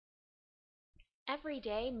Every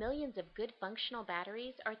day, millions of good functional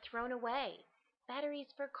batteries are thrown away. Batteries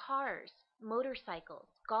for cars, motorcycles,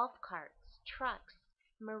 golf carts, trucks,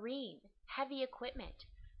 marine, heavy equipment,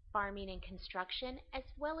 farming and construction, as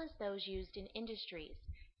well as those used in industries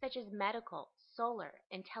such as medical, solar,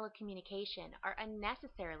 and telecommunication are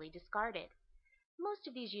unnecessarily discarded. Most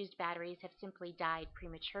of these used batteries have simply died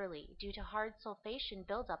prematurely due to hard sulfation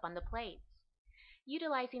buildup on the plates.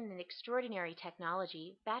 Utilizing an extraordinary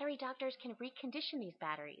technology, battery doctors can recondition these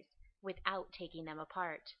batteries without taking them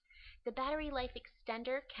apart. The battery life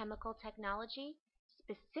extender chemical technology,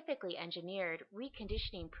 specifically engineered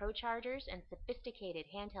reconditioning prochargers and sophisticated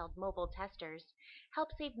handheld mobile testers, help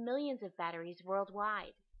save millions of batteries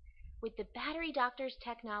worldwide. With the battery doctor's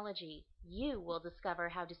technology, you will discover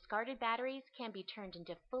how discarded batteries can be turned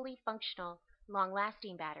into fully functional,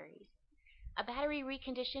 long-lasting batteries. A battery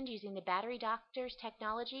reconditioned using the battery doctor's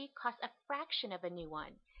technology costs a fraction of a new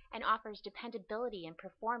one and offers dependability and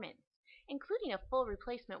performance, including a full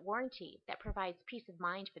replacement warranty that provides peace of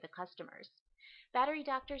mind for the customers. Battery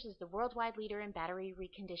Doctors is the worldwide leader in battery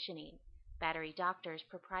reconditioning. Battery Doctors'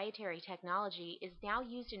 proprietary technology is now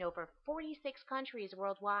used in over 46 countries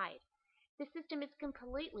worldwide. The system is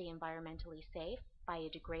completely environmentally safe,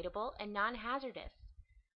 biodegradable, and non-hazardous.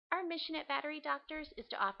 Our mission at Battery Doctors is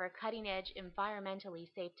to offer cutting-edge,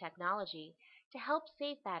 environmentally safe technology to help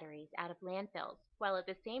save batteries out of landfills, while at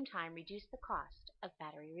the same time reduce the cost of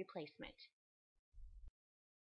battery replacement.